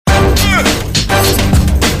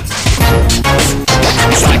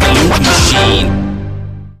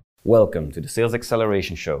welcome to the Sales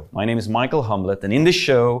Acceleration Show. My name is Michael Humblett, and in this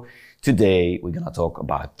show today we're going to talk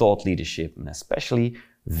about thought leadership and especially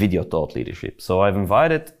video thought leadership. So I've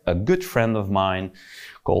invited a good friend of mine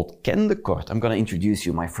called Ken de Kort. I'm going to introduce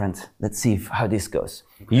you, my friend. Let's see how this goes.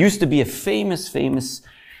 He used to be a famous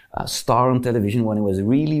star on television when he was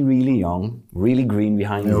really young, really green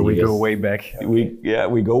behind his ears. We go way back.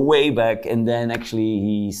 We go way back. And then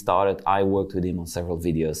actually I worked with him on several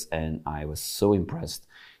videos and I was so impressed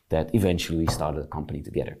that eventually we started a company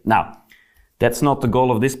together. Now, that's not the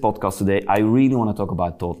goal of this podcast today. I really want to talk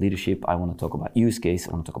about thought leadership. I want to talk about use case.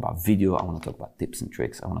 I want to talk about video. I want to talk about tips and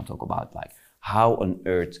tricks. I want to talk about how on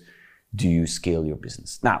earth do you scale your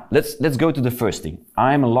business? Now, let's go to the first thing.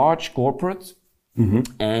 I'm a large corporate.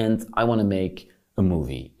 And I want to make a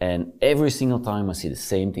movie. And every single time I see the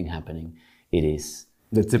same thing happening, it is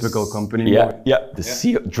the typical company. The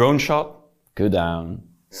CEO, drone shot, go down,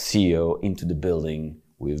 CEO into the building.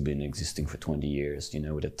 We've been existing for 20 years,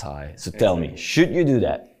 with a tie. So tell me, should you do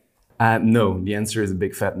that? No, the answer is a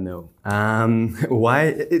big fat no. Why?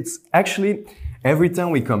 It's actually, every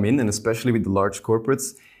time we come in, and especially with the large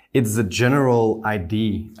corporates, it's a general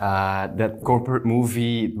idea that corporate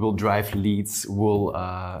movie will drive leads, will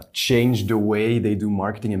change the way they do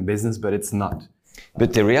marketing and business, but it's not.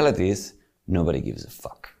 But the reality is, nobody gives a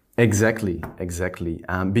fuck. Exactly.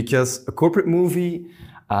 Because a corporate movie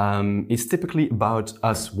is typically about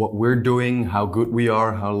us, what we're doing, how good we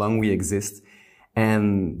are, how long we exist.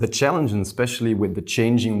 And the challenge, and especially with the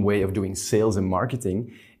changing way of doing sales and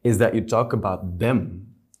marketing, is that you talk about them,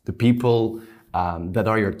 the people that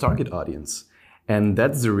are your target audience. And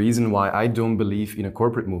that's the reason why I don't believe in a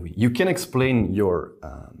corporate movie. You can explain your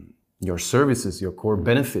services, your core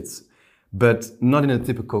benefits, but not in a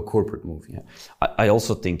typical corporate movie. Yeah. I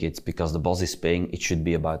also think it's because the boss is paying, it should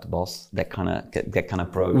be about the boss, that kind of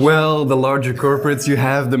approach. Well, the larger corporates you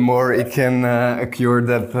have, the more it can occur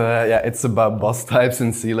that it's about boss types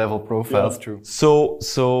and C-level profiles, true.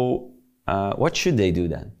 So what should they do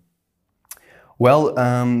then? Well,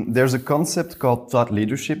 there's a concept called thought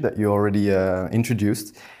leadership that you already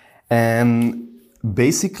introduced. And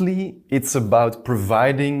basically, it's about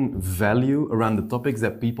providing value around the topics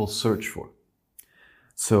that people search for.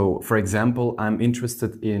 So, for example, I'm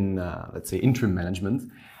interested in, let's say, interim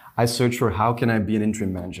management. I search for how can I be an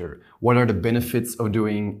interim manager? What are the benefits of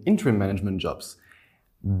doing interim management jobs?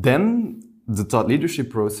 Then the thought leadership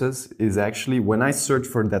process is actually when I search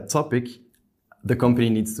for that topic, the company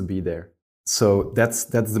needs to be there. So that's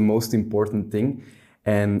the most important thing.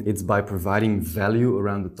 And it's by providing value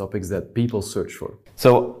around the topics that people search for.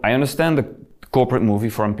 So I understand the corporate movie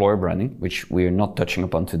for employer branding, which we're not touching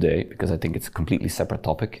upon today because I think it's a completely separate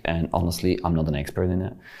topic. And honestly, I'm not an expert in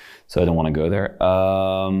it, so I don't want to go there.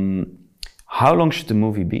 How long should the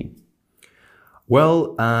movie be?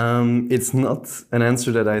 Well, it's not an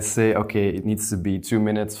answer that I say, okay, it needs to be 2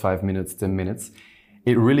 minutes, 5 minutes, 10 minutes.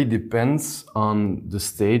 It really depends on the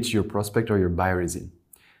stage your prospect or your buyer is in.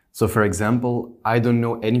 So for example, I don't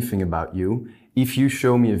know anything about you. If you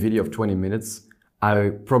show me a video of 20 minutes,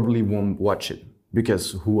 I probably won't watch it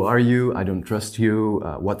because who are you? I don't trust you.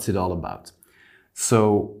 What's it all about?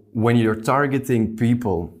 So when you're targeting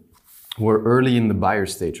people who are early in the buyer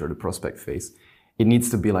stage or the prospect phase, it needs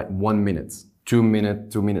to be like 1 minute, 2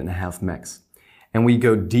 minutes, 2 minutes and a half max. And we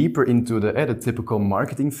go deeper into the typical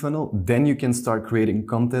marketing funnel, then you can start creating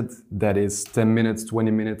content that is 10 minutes,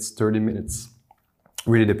 20 minutes, 30 minutes.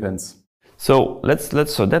 Really depends. So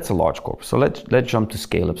so that's a large corp. So let's jump to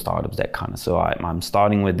scale-up startups, that kind of. So I'm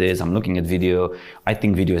starting with this, I'm looking at video. I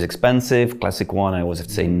think video is expensive, classic one. I always have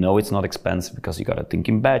to say, no, it's not expensive because you got to think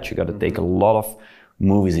in batch, you got to take a lot of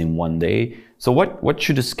movies in one day. So what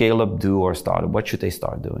should a scale-up do or startup? What should they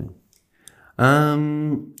start doing?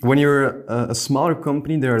 When you're a smaller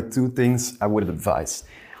company, there are two things I would advise.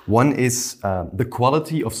 One is the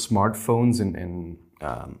quality of smartphones and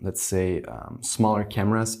let's say smaller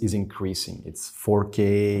cameras is increasing. It's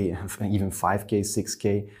 4K, even 5K,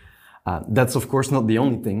 6K. That's of course not the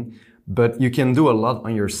only thing, but you can do a lot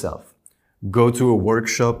on yourself. Go to a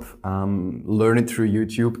workshop, learn it through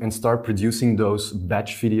YouTube and start producing those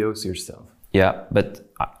batch videos yourself. Yeah, but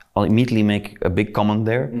I'll immediately make a big comment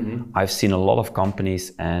there. I've seen a lot of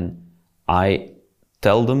companies and I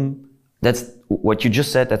tell them, that's what you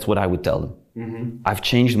just said, that's what I would tell them. I've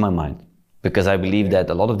changed my mind because I believe that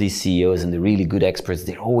a lot of these CEOs and the really good experts,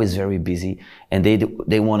 they're always very busy and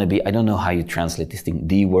they want to be, I don't know how you translate this thing,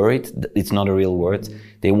 de-worried, it's not a real word.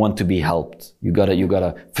 They want to be helped. You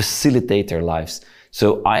gotta facilitate their lives.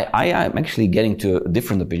 So I am actually getting to a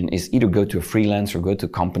different opinion, is either go to a freelance or go to a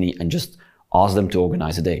company and just ask them to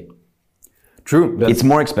organize a day. True. It's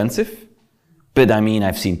more expensive, But I mean,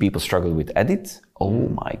 I've seen people struggle with edit. Oh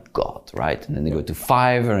my God, right? And then they go to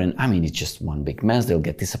Fiverr, and I mean, it's just one big mess. They'll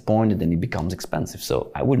get disappointed, and it becomes expensive.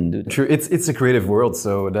 So I wouldn't do that. True, it's a creative world,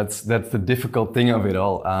 so that's the difficult thing of it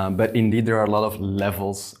all. But indeed, there are a lot of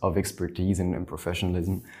levels of expertise and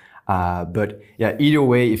professionalism. But yeah, either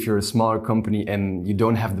way, if you're a smaller company and you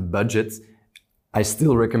don't have the budget, I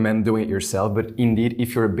still recommend doing it yourself. But indeed,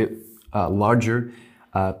 if you're a bit larger,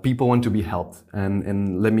 people want to be helped.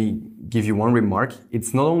 And let me give you one remark.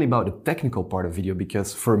 It's not only about the technical part of video,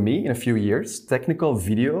 because for me, in a few years, technical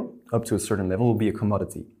video up to a certain level will be a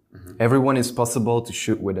commodity. Mm-hmm. Everyone is possible to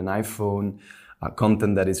shoot with an iPhone,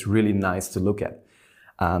 content that is really nice to look at.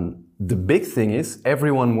 The big thing is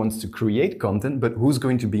everyone wants to create content, but who's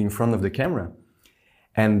going to be in front of the camera?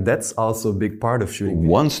 And that's also a big part of shooting. Who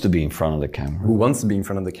wants to be in front of the camera? Who wants to be in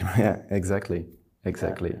front of the camera? Yeah, exactly.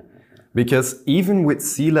 Because even with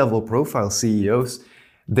C-level profile CEOs,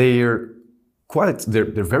 they're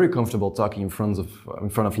very comfortable talking in front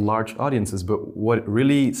of large audiences. But what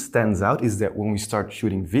really stands out is that when we start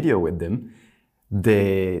shooting video with them,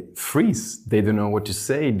 they freeze. They don't know what to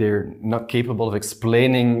say. They're not capable of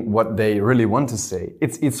explaining what they really want to say.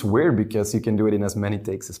 It's weird because you can do it in as many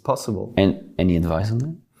takes as possible. And any advice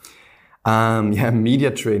on that?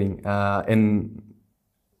 Media training. And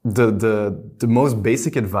the most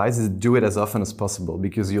basic advice is do it as often as possible,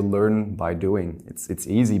 because you learn by doing. It's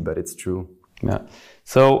easy, but it's true. Yeah.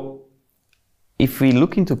 So if we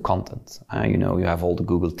look into content, you have all the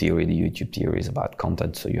Google theory, the YouTube theories about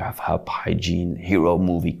content. So you have help, hygiene, hero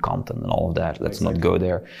movie content and all of that. Let's not go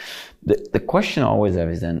there. The question I always have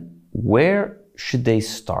is then, where should they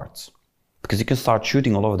start? Because you can start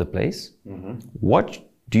shooting all over the place. Mm-hmm. What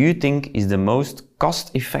do you think is the most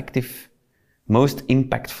cost-effective, most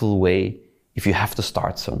impactful way if you have to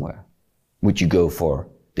start somewhere? Would you go for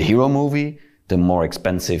the hero movie, the more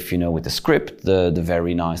expensive, with the script, the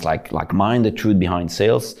very nice, like mine, the truth behind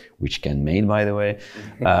sales, which Ken made, by the way,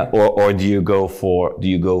 or do you go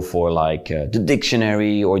for like the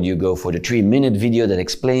dictionary, or do you go for the 3-minute video that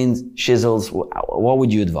explains, chisels? What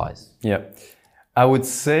would you advise? Yeah, I would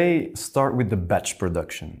say start with the batch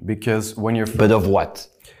production, because when you're but of what?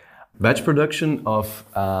 Batch production of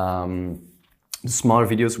smaller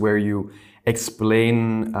videos where you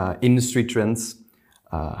explain industry trends.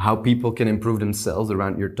 How people can improve themselves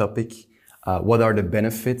around your topic, what are the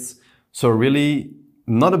benefits. So really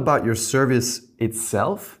not about your service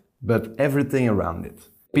itself, but everything around it.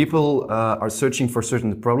 People are searching for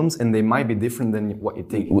certain problems, and they might be different than what you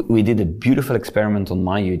think. We did a beautiful experiment on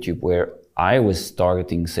my YouTube where I was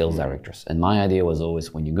targeting sales directors. And my idea was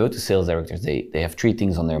always, when you go to sales directors, they have 3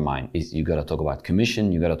 things on their mind. You got to talk about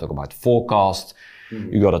commission, you got to talk about forecast,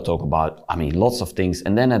 you got to talk about, lots of things.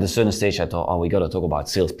 And then at a certain stage, I thought, we got to talk about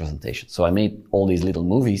sales presentation. So I made all these little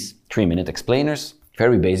movies, 3-minute explainers,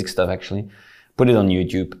 very basic stuff actually, put it on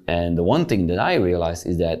YouTube. And the one thing that I realized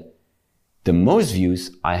is that the most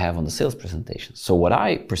views I have on the sales presentation. So what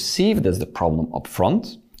I perceived as the problem up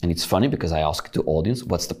front, and it's funny because I asked the audience,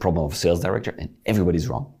 what's the problem of a sales director? And everybody's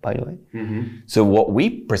wrong, by the way. Mm-hmm. So what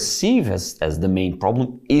we perceive as the main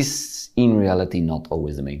problem is in reality not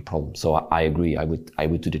always the main problem. So I agree. I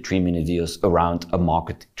would do the 3-minute videos around a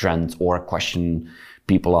market trend or a question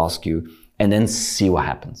people ask you, and then see what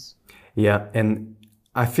happens. Yeah, and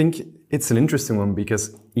I think it's an interesting one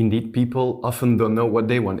because indeed people often don't know what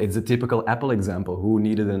they want. It's a typical Apple example. Who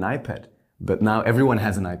needed an iPad? But now everyone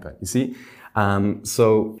has an iPad, you see?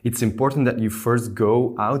 So it's important that you first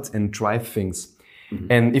go out and try things. Mm-hmm.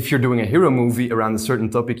 And if you're doing a hero movie around a certain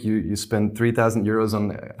topic, you spend 3,000 euros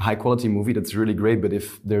on a high quality movie, that's really great. But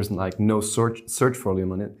if there's no search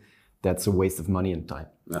volume on it, that's a waste of money and time.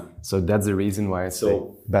 Yeah. So that's the reason why I say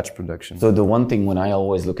batch production. So the one thing when I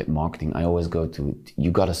always look at marketing, I always go to, you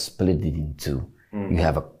got to split it in 2. Mm-hmm. You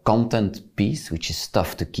have a content piece, which is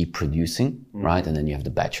stuff to keep producing, mm-hmm. right? And then you have the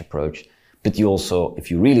batch approach. But you also, if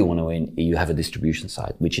you really want to win, you have a distribution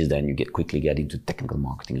side, which is then you quickly get into technical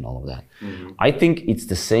marketing and all of that. Mm-hmm. I think it's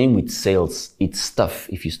the same with sales. It's tough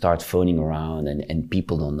if you start phoning around and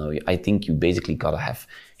people don't know you. I think you basically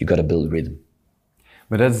you gotta build rhythm.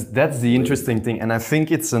 But that's the interesting thing. And I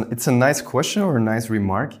think it's a nice question or a nice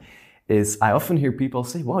remark is I often hear people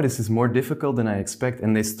say, wow, this is more difficult than I expect.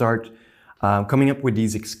 And they start coming up with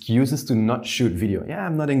these excuses to not shoot video. Yeah,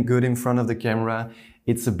 I'm not good in front of the camera.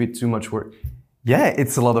 It's a bit too much work. Yeah,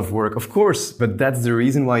 it's a lot of work, of course, but that's the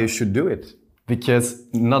reason why you should do it. Because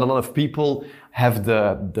not a lot of people have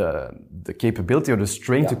the capability or the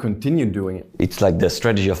strength to continue doing it. It's like the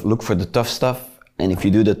strategy of look for the tough stuff. And if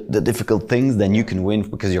you do the difficult things, then you can win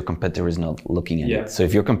because your competitor is not looking at it. So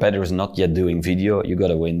if your competitor is not yet doing video, you got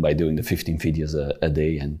to win by doing the 15 videos a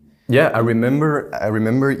day. And Yeah, I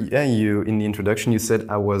remember. Yeah, you in the introduction you said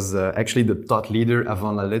I was actually the thought leader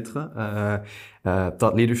avant la lettre.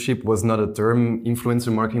 Thought leadership was not a term.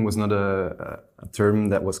 Influencer marketing was not a term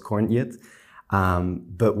that was coined yet.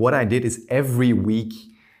 But what I did is every week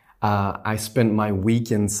I spent my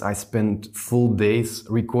weekends. I spent full days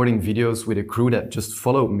recording videos with a crew that just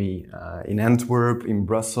followed me in Antwerp, in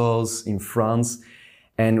Brussels, in France,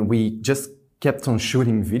 and we just kept on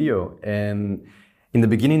shooting video. And in the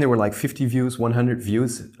beginning, there were like 50 views, 100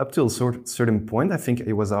 views, up till a certain point. I think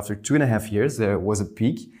it was after 2.5 years, there was a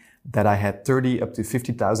peak that I had 30 up to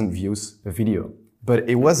 50,000 views a video. But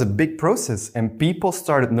it was a big process, and people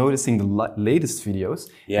started noticing the latest videos,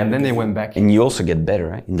 and then they went back. And you also get better,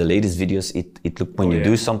 right? In the latest videos, it look when you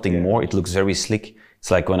do something more, it looks very slick.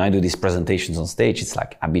 It's like when I do these presentations on stage, it's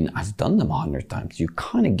like I've done them 100 times. You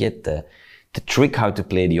kind of get the trick how to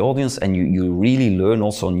play the audience, and you really learn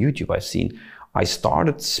also on YouTube. I've seen. I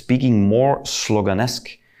started speaking more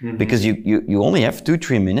sloganesque because you only have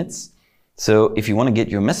 2-3 minutes. So if you want to get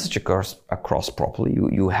your message across properly,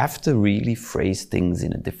 you have to really phrase things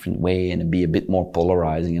in a different way and be a bit more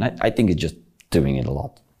polarizing. And I think it's just doing it a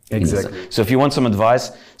lot. Exactly. So if you want some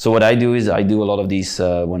advice, so what I do is I do a lot of these,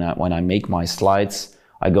 when I make my slides,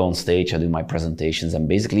 I go on stage, I do my presentations. And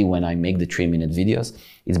basically when I make the 3-minute videos,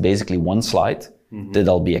 it's basically one slide that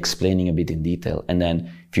I'll be explaining a bit in detail. And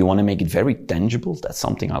then if you want to make it very tangible, that's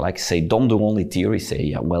something I like to say. Don't do only theory. Say,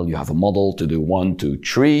 yeah, well, you have a model to do 1, 2,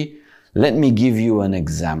 3. Let me give you an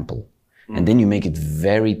example. And then you make it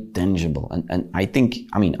very tangible. And I think,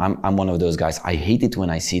 I'm one of those guys. I hate it when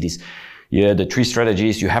I see this. Yeah, the 3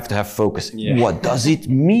 strategies, you have to have focus. Yeah. What does it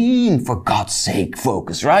mean, for God's sake,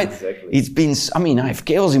 focus, right? Exactly. It's been, I have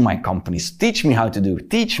chaos in my companies. Teach me how to do it.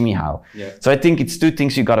 Teach me how. Yeah. So I think it's 2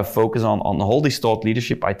 things you got to focus on the whole this thought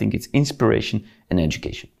leadership. I think it's inspiration and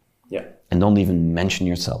education. Yeah. And don't even mention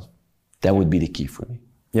yourself. That would be the key for me.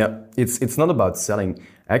 Yeah, it's not about selling.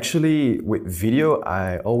 Actually, with video,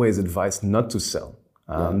 I always advise not to sell.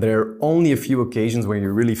 There are only a few occasions where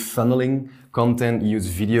you're really funneling content, use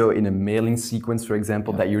video in a mailing sequence, for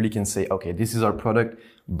example, that you really can say, okay, this is our product,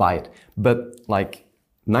 buy it. But like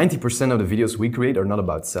 90% of the videos we create are not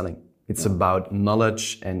about selling. It's about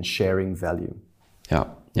knowledge and sharing value.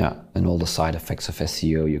 Yeah, and all the side effects of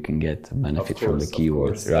SEO you can get benefit from the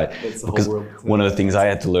keywords, right? Because one of the things I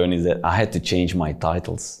had to learn is that I had to change my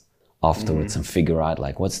titles afterwards and figure out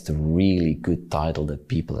like what's the really good title that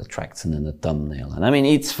people attracts, and then the thumbnail. And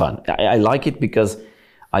it's fun. I like it because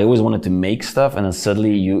I always wanted to make stuff, and then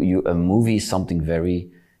suddenly a movie is something very,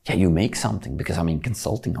 you make something because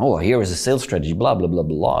consulting. Oh, here is a sales strategy, blah blah blah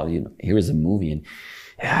blah. Here is a movie, and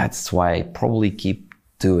that's why I probably keep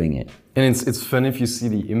doing it. And it's fun if you see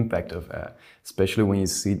the impact of, especially when you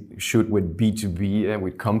shoot with B2B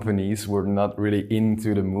with companies who are not really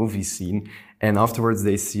into the movie scene, and afterwards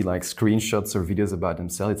they see like screenshots or videos about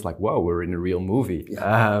themselves. It's like, wow, we're in a real movie,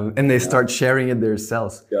 and they start sharing it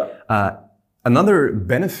themselves. Another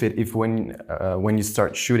benefit if when you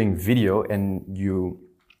start shooting video and you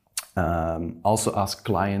also ask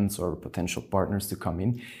clients or potential partners to come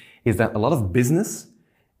in, is that a lot of business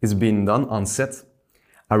is being done on set.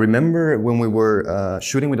 I remember when we were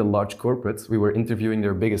shooting with a large corporate, we were interviewing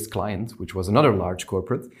their biggest client, which was another large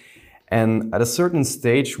corporate. And at a certain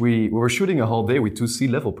stage, we were shooting a whole day with 2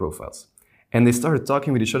 C-level profiles. And they started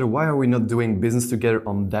talking with each other, why are we not doing business together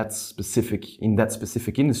in that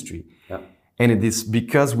specific industry? Yeah. And it is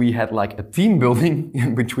because we had like a team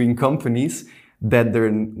building between companies that there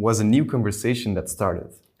was a new conversation that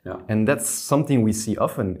started. Yeah. And that's something we see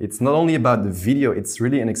often. It's not only about the video, it's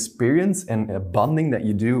really an experience and a bonding that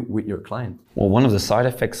you do with your client. Well, one of the side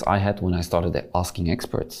effects I had when I started asking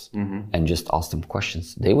experts and just ask them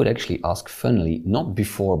questions, they would actually ask funnily, not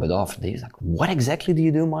before, but after. They was like, what exactly do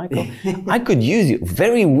you do, Michael? I could use you.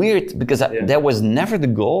 Very weird, because that was never the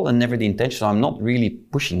goal and never the intention. So I'm not really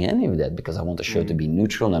pushing any of that because I want the show to be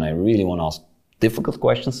neutral and I really want to ask difficult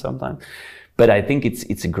questions sometimes. But I think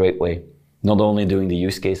it's a great way. Not only doing the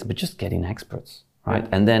use case, but just getting experts, right?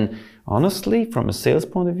 And then, honestly, from a sales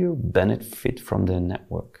point of view, benefit from the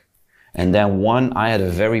network. And then I had a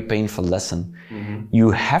very painful lesson. You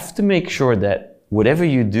have to make sure that whatever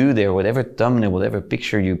you do there, whatever thumbnail, whatever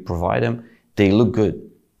picture you provide them, they look good.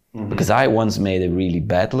 Because I once made a really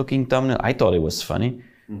bad looking thumbnail. I thought it was funny,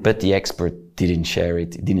 but the expert didn't share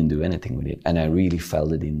it, didn't do anything with it. And I really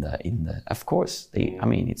felt it in the of course,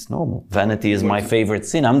 it's normal. Vanity is my favorite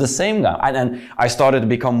sin. I'm the same guy. And I started to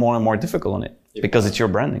become more and more difficult on it because it's your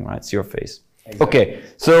branding, right? It's your face. Exactly. Okay,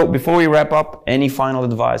 so before we wrap up, any final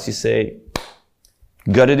advice you say,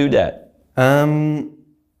 gotta do that?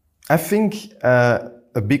 I think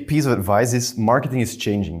a big piece of advice is marketing is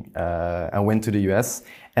changing. I went to the US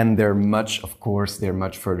and they're much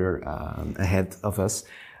further ahead of us.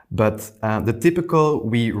 But the typical,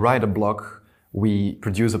 we write a blog, we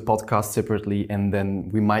produce a podcast separately, and then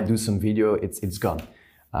we might do some video, it's gone.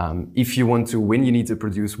 If you want to win, you need to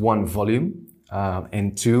produce 1, volume,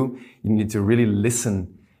 and 2, you need to really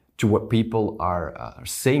listen to what people are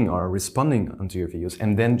saying or responding onto your videos,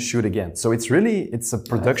 and then shoot again. So it's a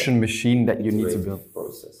production machine that you need to build.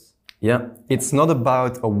 Process. Yeah, it's not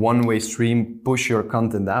about a one-way stream, push your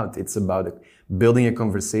content out. It's about building a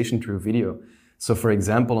conversation through video. So for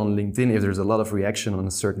example, on LinkedIn, if there's a lot of reaction on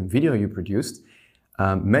a certain video you produced,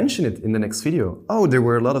 mention it in the next video. Oh, there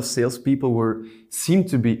were a lot of salespeople who seemed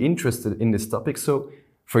to be interested in this topic. So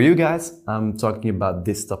for you guys, I'm talking about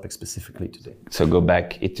this topic specifically today. So go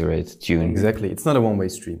back, iterate, tune. Exactly. It's not a one-way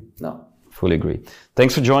stream. No, fully agree.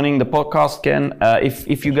 Thanks for joining the podcast, Ken.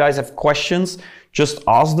 If you guys have questions, just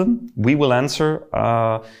ask them. We will answer.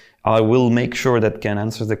 I will make sure that Ken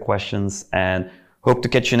answers the questions, and hope to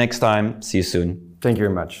catch you next time. See you soon. Thank you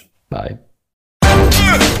very much. Bye.